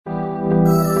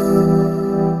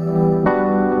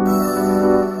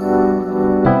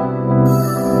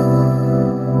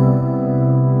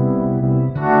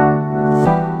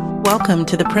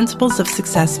to the Principles of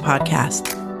Success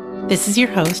podcast. This is your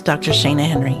host, Dr. Shana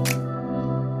Henry.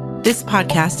 This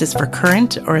podcast is for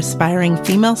current or aspiring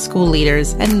female school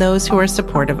leaders and those who are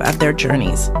supportive of their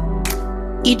journeys.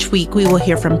 Each week, we will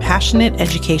hear from passionate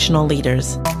educational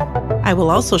leaders. I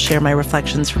will also share my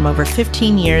reflections from over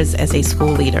 15 years as a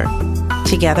school leader.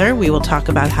 Together, we will talk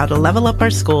about how to level up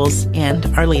our schools and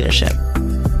our leadership.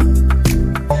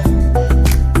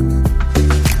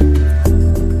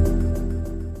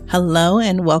 Hello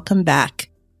and welcome back.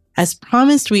 As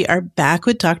promised, we are back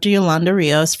with Dr. Yolanda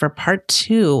Rios for part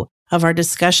 2 of our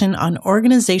discussion on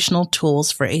organizational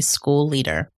tools for a school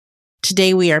leader.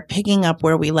 Today, we are picking up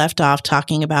where we left off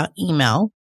talking about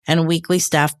email and weekly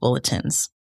staff bulletins.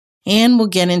 And we'll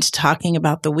get into talking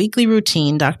about the weekly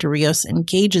routine Dr. Rios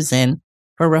engages in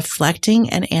for reflecting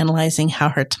and analyzing how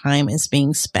her time is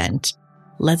being spent.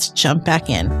 Let's jump back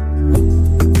in.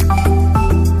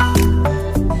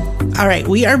 All right,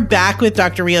 we are back with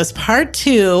Dr. Rios, part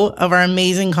 2 of our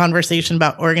amazing conversation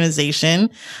about organization.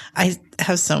 I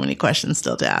have so many questions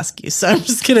still to ask you, so I'm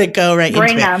just going to go right into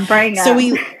it. Bring them. So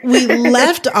we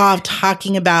left off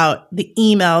talking about the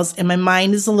emails, and my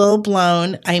mind is a little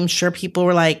blown. I'm sure people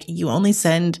were like, you only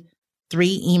send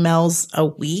 3 emails a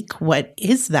week? What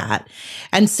is that?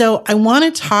 And so I want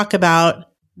to talk about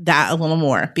that a little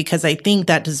more because I think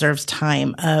that deserves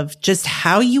time of just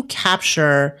how you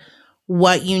capture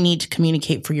what you need to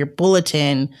communicate for your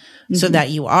bulletin so that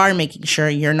you are making sure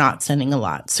you're not sending a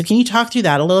lot. So can you talk through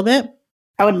that a little bit?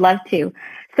 I would love to.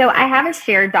 So I have a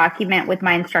shared document with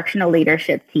my instructional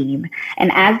leadership team. And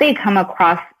as they come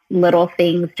across little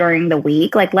things during the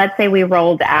week, like let's say we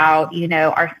rolled out,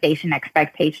 our station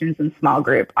expectations in small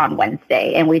group on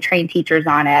Wednesday, and we train teachers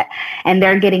on it. And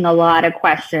they're getting a lot of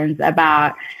questions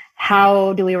about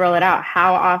how do we roll it out?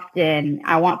 How often?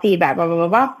 I want feedback, blah, blah, blah,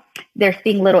 blah. They're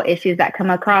seeing little issues that come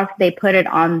across. They put it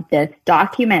on this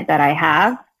document that I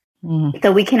have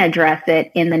so we can address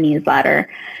it in the newsletter.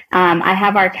 I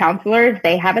have our counselors.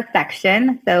 They have a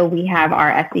section. So we have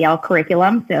our SEL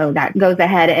curriculum. So that goes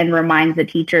ahead and reminds the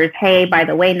teachers, hey, by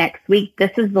the way, next week,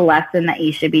 this is the lesson that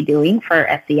you should be doing for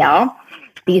SEL.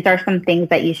 These are some things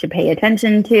that you should pay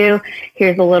attention to.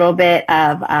 Here's a little bit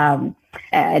of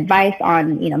advice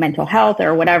on, mental health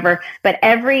or whatever. But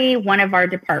every one of our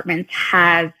departments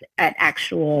has an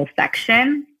actual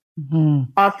section.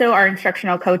 Also, our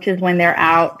instructional coaches, when they're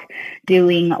out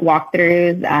doing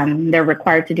walkthroughs, they're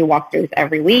required to do walkthroughs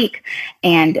every week.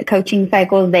 And coaching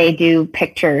cycles, they do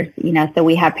pictures, so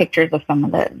we have pictures of some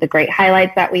of the great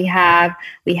highlights that we have.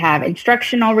 We have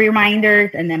instructional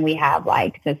reminders, and then we have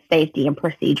the safety and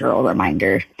procedural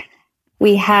reminders.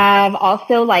 We have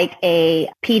also a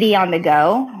PD on the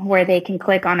go where they can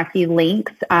click on a few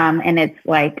links. And it's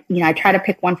I try to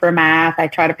pick one for math. I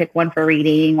try to pick one for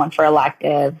reading, one for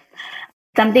electives,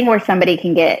 something where somebody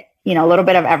can get, a little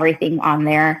bit of everything on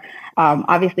there.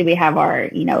 Obviously, we have our,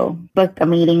 book a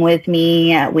meeting with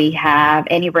me. We have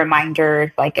any reminders,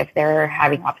 if they're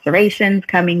having observations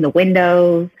coming, the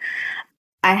windows.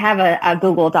 I have a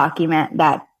Google document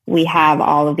that we have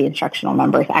all of the instructional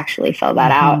members actually fill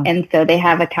that out. And so they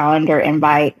have a calendar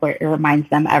invite where it reminds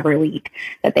them every week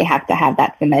that they have to have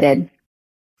that submitted.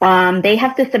 They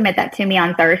have to submit that to me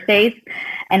on Thursdays.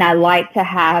 And I like to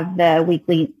have the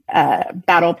weekly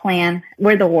battle plan.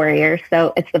 We're the Warriors,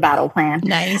 so it's the battle plan.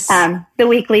 Nice. The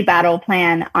weekly battle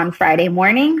plan on Friday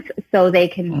mornings so they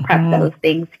can prep those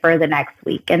things for the next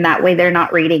week. And that way they're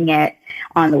not reading it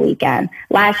on the weekend.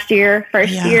 Last year,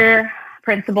 first year,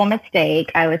 principal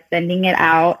mistake. I was sending it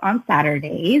out on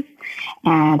Saturdays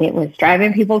and it was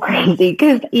driving people crazy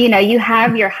because, you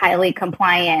have your highly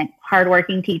compliant,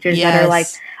 hardworking teachers that are like,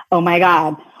 oh my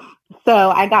God. So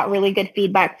I got really good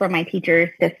feedback from my teachers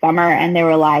this summer and they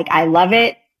were like, I love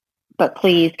it, but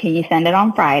please, can you send it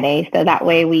on Friday? So that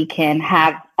way we can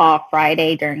have off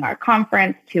Friday during our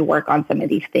conference to work on some of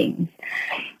these things.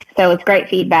 So it's great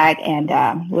feedback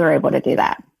and we were able to do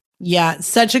that. Yeah,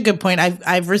 such a good point.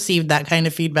 I've received that kind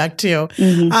of feedback too.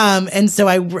 And so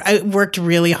I worked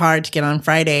really hard to get on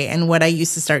Friday. And what I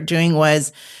used to start doing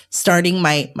was starting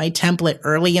my template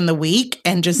early in the week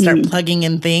and just start plugging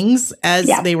in things as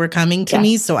they were coming to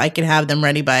me so I could have them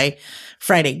ready by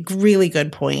Friday. Really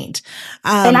good point.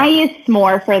 And I use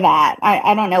S'more for that.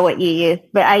 I don't know what you use,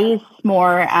 but I use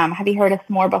S'more. Have you heard of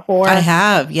S'more before? I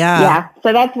have, yeah. Yeah.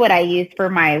 So that's what I use for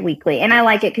my weekly. And I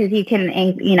like it because you can,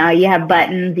 you have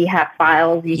buttons, you have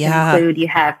files, you can include,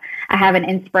 I have an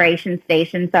inspiration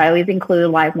station. So I always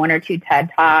include 1 or 2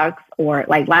 TED Talks, or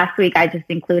last week I just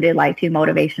included 2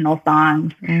 motivational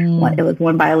songs. It was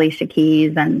one by Alicia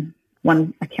Keys and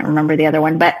one, I can't remember the other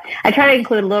one, but I try to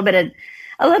include a little bit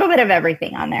a little bit of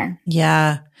everything on there.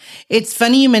 Yeah. It's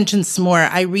funny you mentioned S'more.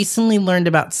 I recently learned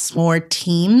about S'more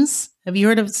Teams. Have you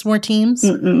heard of S'more Teams?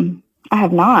 Mm-mm. I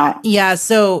have not. Yeah.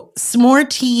 So S'more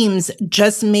Teams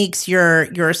just makes your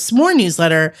S'more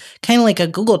newsletter kind of like a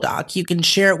Google Doc. You can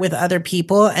share it with other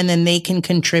people and then they can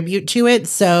contribute to it.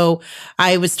 So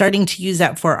I was starting to use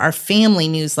that for our family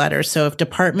newsletter. So if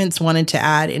departments wanted to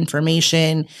add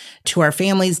information to our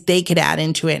families, they could add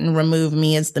into it and remove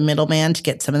me as the middleman to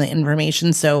get some of the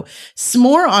information. So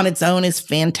S'more on its own is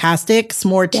fantastic.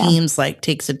 S'more Teams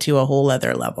takes it to a whole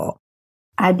other level.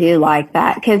 I do like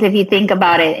that because if you think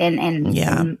about it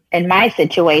in my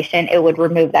situation, it would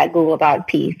remove that Google Doc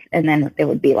piece and then it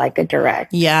would be like a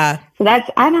direct. Yeah. So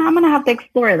I'm going to have to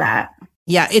explore that.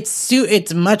 Yeah,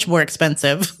 it's much more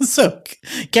expensive. So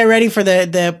get ready for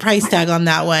the price tag on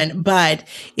that one, but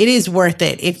it is worth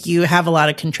it if you have a lot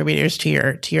of contributors to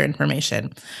your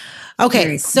information.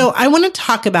 Okay, so I want to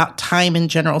talk about time in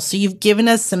general. So you've given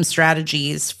us some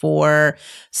strategies for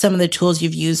some of the tools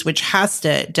you've used, which has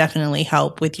to definitely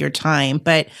help with your time.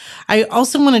 But I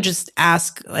also want to just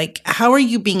ask, how are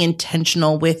you being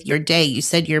intentional with your day? You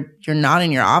said you're not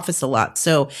in your office a lot.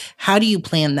 So how do you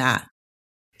plan that?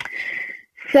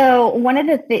 So one of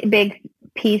the big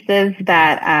pieces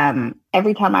that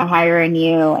every time I hire a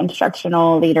new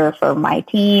instructional leader for my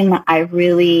team, I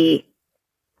really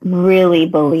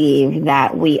believe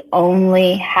that we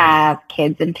only have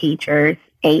kids and teachers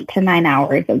 8 to 9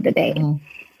 hours of the day. Mm-hmm.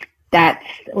 That's,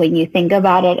 when you think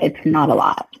about it, it's not a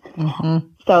lot. Mm-hmm.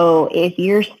 So if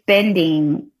you're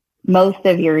spending most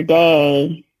of your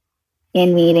day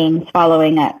in meetings,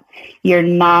 following up, you're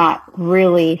not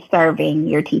really serving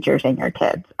your teachers and your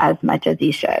kids as much as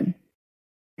you should.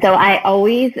 So I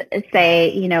always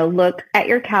say, look at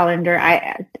your calendar.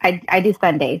 I do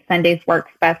Sundays. Sundays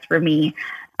works best for me.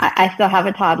 I still have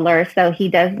a toddler, so he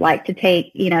does like to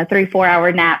take, 3-4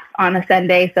 hour naps on a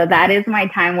Sunday. So that is my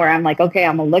time where I'm like, okay,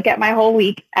 I'm going to look at my whole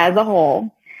week as a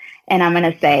whole. And I'm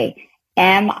going to say,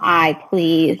 am I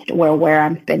pleased where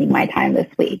I'm spending my time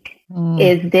this week? Mm.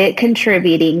 Is it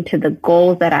contributing to the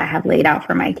goals that I have laid out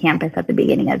for my campus at the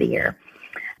beginning of the year?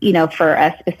 For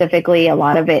us specifically, a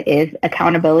lot of it is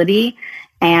accountability,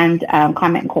 and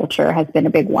climate and culture has been a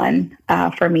big one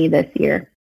for me this year.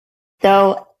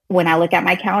 So when I look at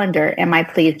my calendar, am I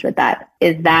pleased with that?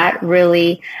 Is that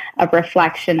really a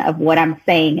reflection of what I'm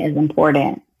saying is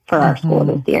important for our school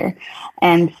this year?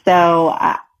 And so,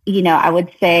 I would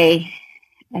say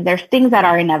there's things that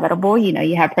are inevitable.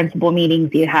 You have principal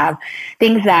meetings, you have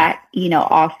things that,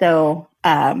 also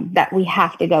that we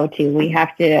have to go to. We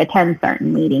have to attend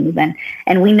certain meetings,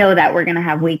 and we know that we're going to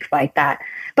have weeks like that.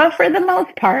 But for the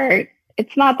most part,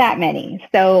 it's not that many.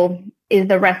 So is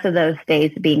the rest of those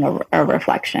days being a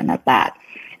reflection of that?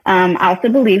 I also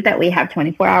believe that we have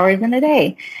 24 hours in a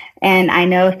day. And I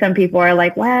know some people are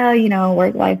like, well,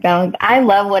 work-life balance. I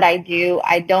love what I do.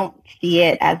 I don't see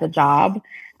it as a job.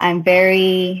 I'm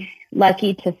very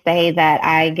lucky to say that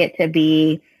I get to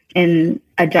be in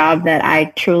a job that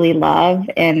I truly love,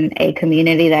 in a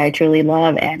community that I truly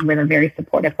love, and with a very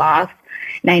supportive boss.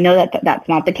 And I know that that's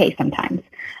not the case sometimes.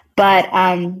 But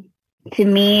to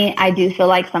me, I do feel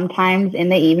like sometimes in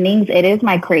the evenings, it is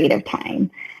my creative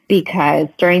time, because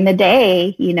during the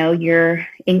day, you're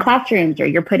in classrooms or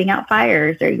you're putting out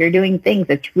fires or you're doing things.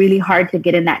 It's really hard to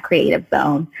get in that creative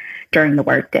zone during the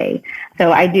workday.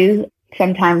 So I do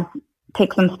sometimes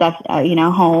take some stuff,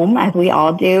 home, as we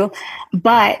all do.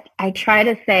 But I try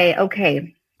to say,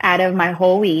 okay, out of my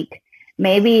whole week,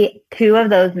 maybe 2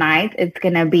 of those nights, it's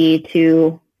going to be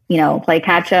to, play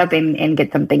catch up and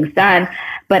get some things done.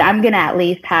 But I'm going to at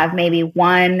least have maybe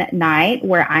one night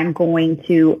where I'm going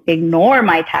to ignore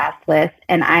my task list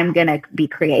and I'm going to be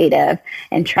creative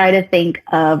and try to think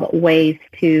of ways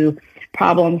to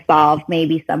problem solve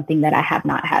maybe something that I have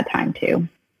not had time to.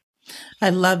 I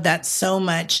love that so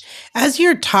much. As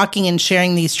you're talking and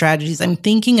sharing these strategies, I'm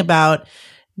thinking about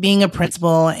being a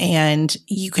principal, and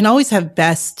you can always have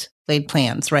best laid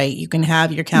plans, right? You can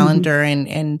have your calendar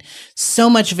and so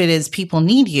much of it is people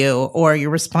need you or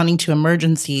you're responding to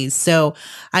emergencies. So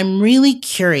I'm really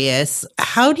curious,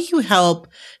 how do you help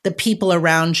the people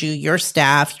around you, your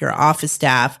staff, your office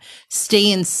staff,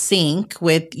 stay in sync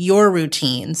with your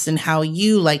routines and how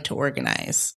you like to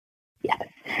organize? Yes.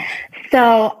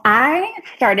 So I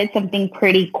started something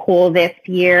pretty cool this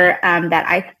year that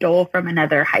I stole from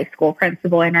another high school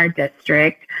principal in our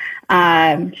district.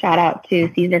 Shout out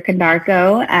to Cesar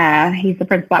Condarco. He's the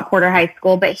principal at Porter High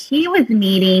School, but he was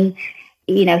meeting,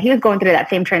 he was going through that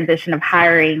same transition of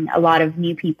hiring a lot of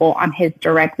new people on his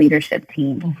direct leadership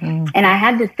team. Mm-hmm. And I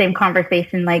had this same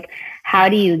conversation, like, how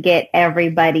do you get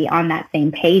everybody on that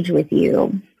same page with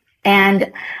you?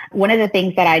 And one of the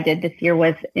things that I did this year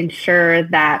was ensure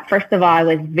that, first of all, I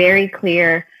was very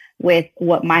clear with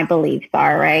what my beliefs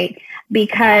are, right?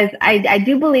 Because I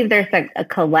do believe there's a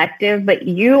collective, but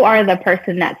you are the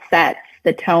person that sets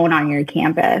the tone on your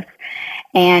campus.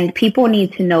 And people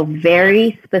need to know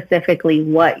very specifically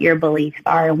what your beliefs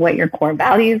are and what your core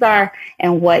values are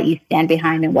and what you stand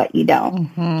behind and what you don't.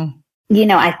 Mm-hmm. You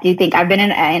know, I do think I've been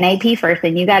an AP first,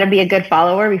 and you got to be a good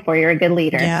follower before you're a good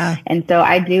leader. Yeah. And so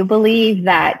I do believe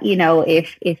that, you know,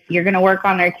 if you're going to work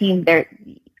on their team, there's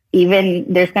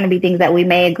going to be things that we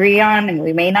may agree on and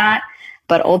we may not,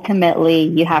 but ultimately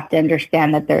you have to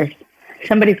understand that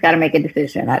somebody's got to make a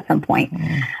decision at some point.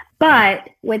 Mm. But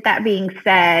with that being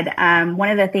said, one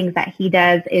of the things that he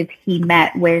does is he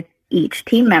met with each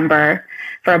team member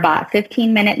for about a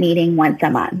 15-minute meeting once a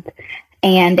month.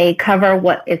 And they cover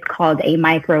what is called a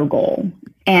micro goal.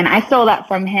 And I stole that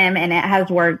from him, and it has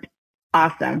worked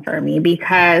awesome for me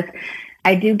because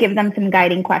I do give them some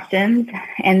guiding questions.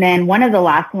 And then one of the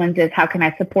last ones is, how can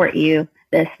I support you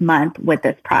this month with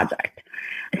this project?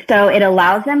 So it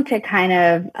allows them to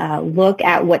kind of look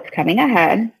at what's coming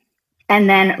ahead and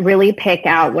then really pick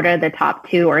out what are the top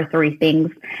 2 or 3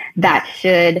 things that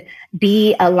should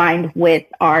be aligned with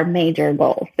our major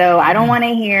goals. So I don't want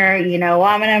to hear, you know,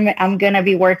 I'm going to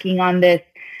be working on this,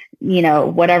 you know,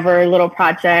 whatever little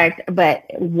project, but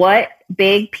what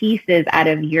big pieces out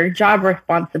of your job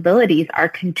responsibilities are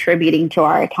contributing to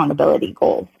our accountability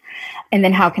goals? And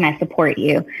then how can I support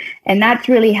you? And that's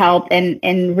really helped.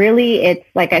 And really, it's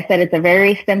like I said, it's a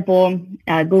very simple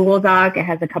Google Doc. It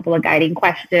has a couple of guiding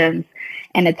questions,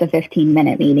 and it's a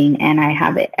 15-minute meeting. And I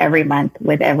have it every month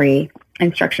with every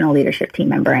instructional leadership team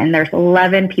member. And there's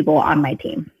 11 people on my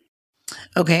team.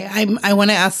 Okay. I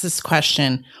want to ask this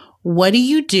question. What do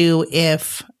you do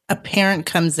if a parent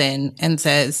comes in and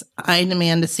says, I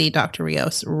demand to see Dr.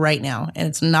 Rios right now, and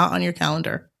it's not on your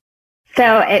calendar?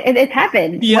 So it's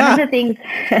happened. Yeah. One of the things,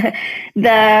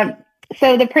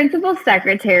 the principal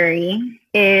secretary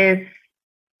is,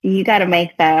 you got to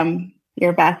make them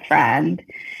your best friend.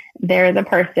 They're the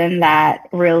person that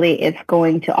really is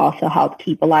going to also help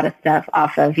keep a lot of stuff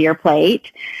off of your plate.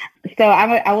 So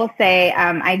I will say,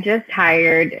 I just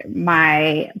hired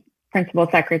my principal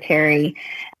secretary,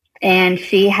 and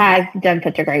she has done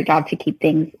such a great job to keep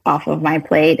things off of my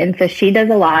plate. And so she does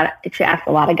she asks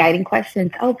a lot of guiding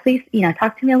questions. Oh, please, you know,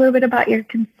 talk to me a little bit about your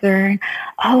concern.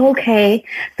 Oh, okay.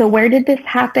 So where did this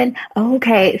happen? Oh,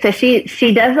 okay. So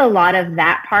she does a lot of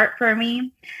that part for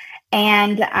me.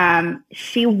 And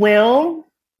she will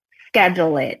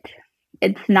schedule it.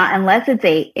 It's not, unless it's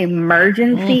a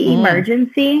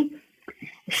emergency,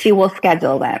 she will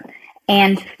schedule them.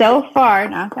 And so far,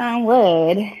 knock on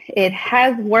wood, it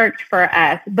has worked for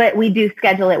us, but we do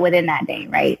schedule it within that day,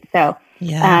 right? So,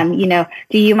 you know,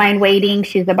 do you mind waiting?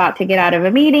 She's about to get out of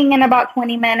a meeting in about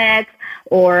 20 minutes.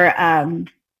 Or,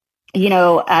 you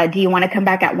know, do you want to come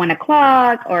back at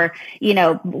 1:00? Or, you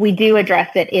know, we do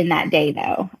address it in that day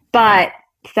though. But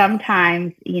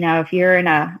sometimes, you know, if you're in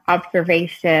a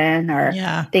observation or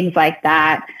things like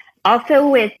that, also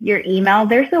with your email,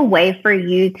 there's a way for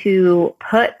you to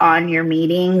put on your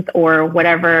meetings or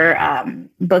whatever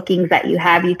bookings that you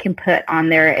have. You can put on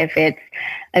there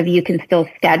if you can still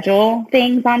schedule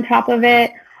things on top of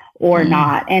it or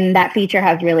not. And that feature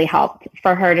has really helped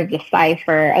for her to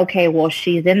decipher, okay, well,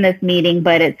 she's in this meeting,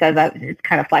 but it says that it's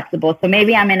kind of flexible. So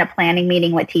maybe I'm in a planning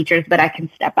meeting with teachers, but I can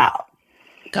step out.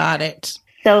 Got it.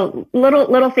 So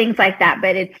little things like that,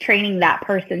 but it's training that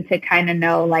person to kind of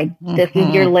know, like, this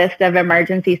is your list of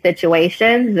emergency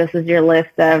situations. This is your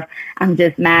list of, I'm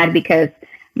just mad because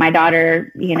my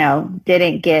daughter, you know,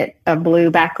 didn't get a blue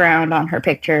background on her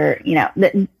picture, you know,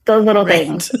 those little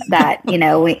things that, you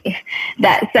know,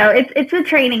 so it's a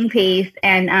training piece.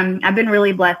 And I've been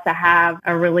really blessed to have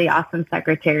a really awesome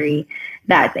secretary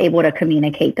that's able to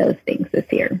communicate those things this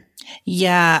year.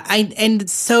 Yeah, and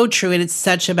it's so true. And it's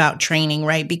such about training,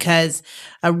 right? Because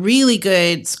a really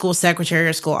good school secretary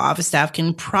or school office staff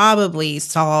can probably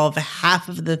solve half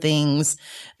of the things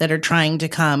that are trying to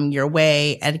come your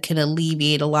way and can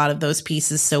alleviate a lot of those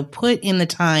pieces. So put in the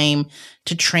time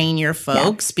to train your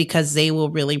folks because they will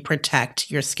really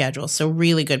protect your schedule. So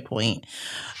really good point.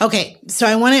 Okay, so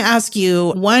I want to ask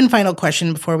you one final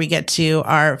question before we get to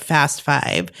our Fast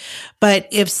Five. But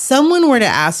if someone were to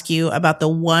ask you about the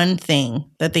one thing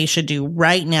that they should do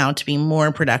right now to be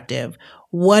more productive,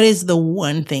 what is the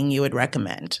one thing you would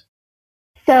recommend?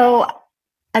 So,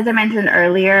 as I mentioned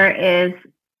earlier,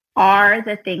 are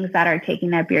the things that are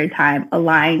taking up your time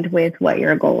aligned with what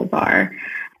your goals are?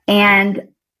 And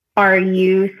are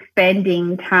you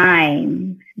spending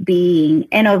time being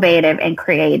innovative and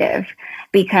creative?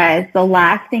 Because the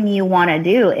last thing you want to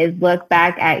do is look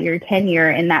back at your tenure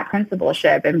in that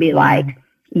principalship and be like,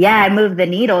 yeah, I moved the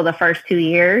needle the first 2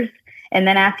 years. And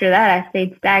then after that, I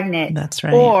stayed stagnant. That's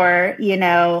right. Or,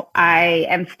 I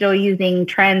am still using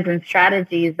trends and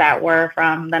strategies that were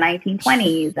from the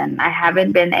 1920s and I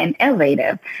haven't been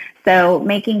innovative. So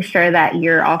making sure that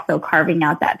you're also carving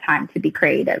out that time to be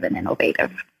creative and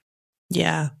innovative.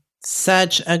 Yeah,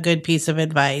 such a good piece of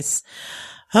advice.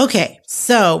 Okay,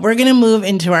 so we're going to move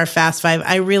into our Fast Five.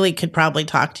 I really could probably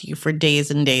talk to you for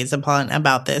days and days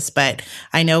about this, but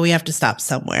I know we have to stop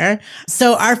somewhere.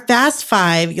 So our Fast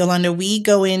Five, Yolanda, we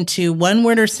go into one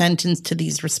word or sentence to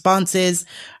these responses.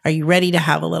 Are you ready to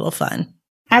have a little fun?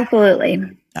 Absolutely.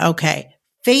 Okay.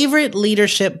 Favorite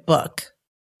leadership book?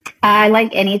 I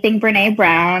like anything Brené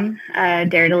Brown,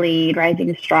 Dare to Lead,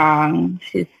 Rising Strong.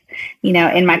 She's,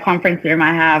 in my conference room,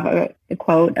 I have a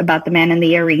quote about the man in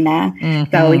the arena.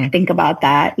 So I always think about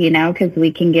that, because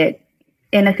we can get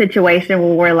in a situation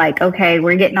where we're like, okay,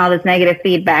 we're getting all this negative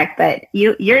feedback, but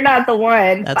you're not the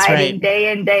one That's fighting right.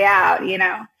 day in, day out, So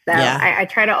Yeah. I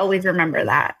try to always remember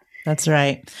that. That's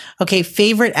right. Okay.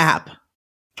 Favorite app?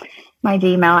 My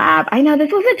Gmail app. I know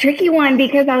this was a tricky one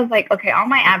because I was like, okay, all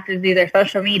my apps is either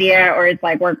social media or it's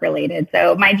like work related.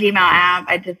 So my Gmail app,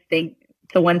 I just think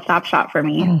it's a one-stop shop for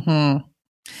me.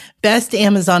 Best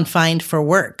Amazon find for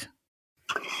work?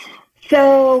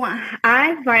 So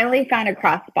I finally found a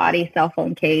crossbody cell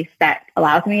phone case that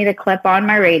allows me to clip on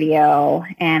my radio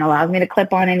and allows me to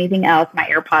clip on anything else, my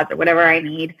AirPods or whatever I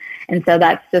need. And so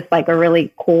that's just like a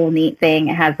really cool, neat thing.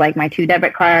 It has like my 2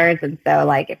 debit cards. And so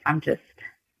like if I'm just,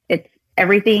 it's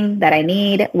everything that I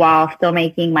need while still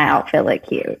making my outfit look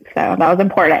cute. So that was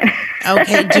important.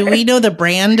 Okay. Do we know the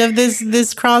brand of this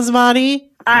crossbody?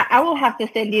 I will have to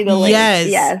send you the link.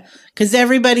 Yes. Because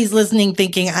everybody's listening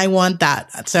thinking, I want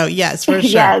that. So yes, for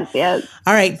sure. Yes.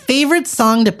 All right. Favorite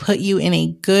song to put you in a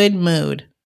good mood?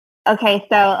 Okay.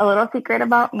 So a little secret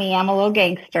about me, I'm a little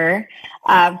gangster.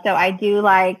 So I do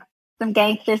like some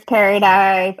Gangsta's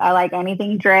Paradise. I like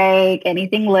anything Drake,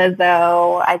 anything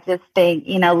Lizzo. I just think,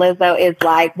 Lizzo is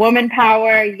like woman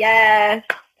power. Yes.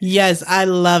 Yes. I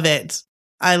love it.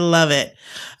 I love it.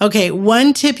 Okay.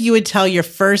 One tip you would tell your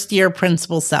first year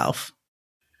principal self?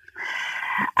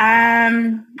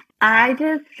 I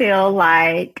just feel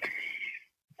like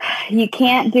you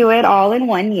can't do it all in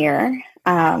 1 year.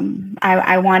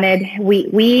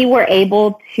 We were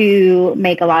able to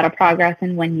make a lot of progress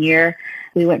in 1 year.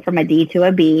 We went from a D to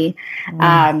a B.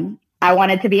 I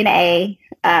wanted to be an A,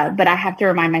 but I have to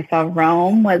remind myself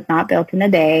Rome was not built in a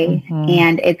day,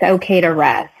 and it's okay to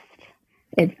rest.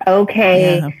 It's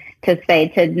okay to say,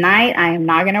 tonight I am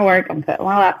not going to work. I'm putting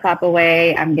my laptop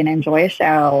away. I'm going to enjoy a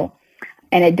show.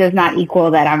 And it does not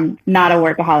equal that I'm not a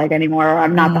workaholic anymore or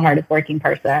I'm not the hardest working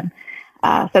person.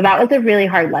 So that was a really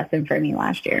hard lesson for me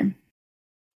last year.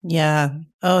 Yeah.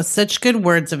 Oh, such good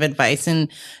words of advice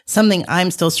and something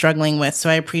I'm still struggling with. So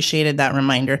I appreciated that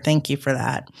reminder. Thank you for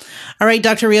that. All right,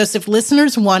 Dr. Rios, if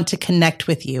listeners want to connect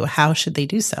with you, how should they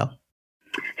do so?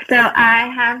 So I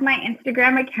have my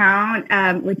Instagram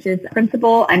account, which is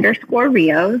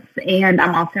principal_Rios. And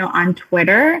I'm also on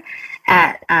Twitter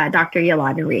at Dr.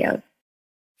 Yolanda Rios.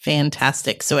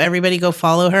 Fantastic. So everybody go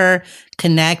follow her,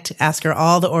 connect, ask her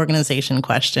all the organization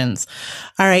questions.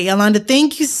 All right, Yolanda,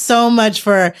 thank you so much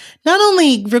for not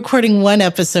only recording 1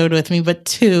 episode with me, but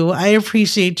 2. I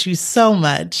appreciate you so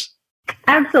much.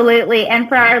 Absolutely. And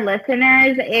for our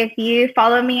listeners, if you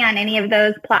follow me on any of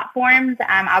those platforms,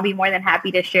 I'll be more than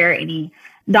happy to share any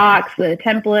docs, the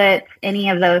templates, any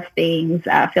of those things.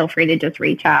 Feel free to just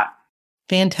reach out.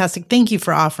 Fantastic. Thank you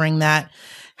for offering that.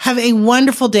 Have a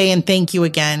wonderful day and thank you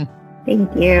again.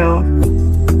 Thank you.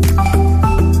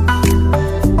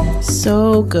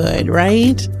 So good,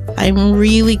 right? I'm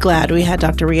really glad we had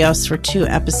Dr. Rios for 2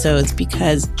 episodes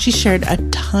because she shared a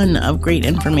ton of great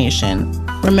information.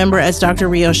 Remember, as Dr.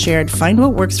 Rios shared, find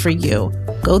what works for you.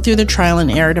 Go through the trial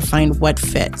and error to find what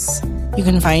fits. You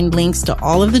can find links to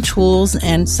all of the tools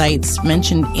and sites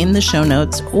mentioned in the show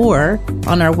notes or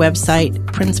on our website,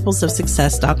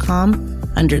 principlesofsuccess.com,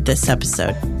 under this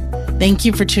episode. Thank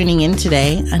you for tuning in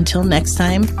today. Until next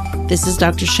time, this is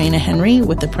Dr. Shana Henry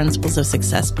with the Principles of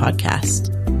Success podcast.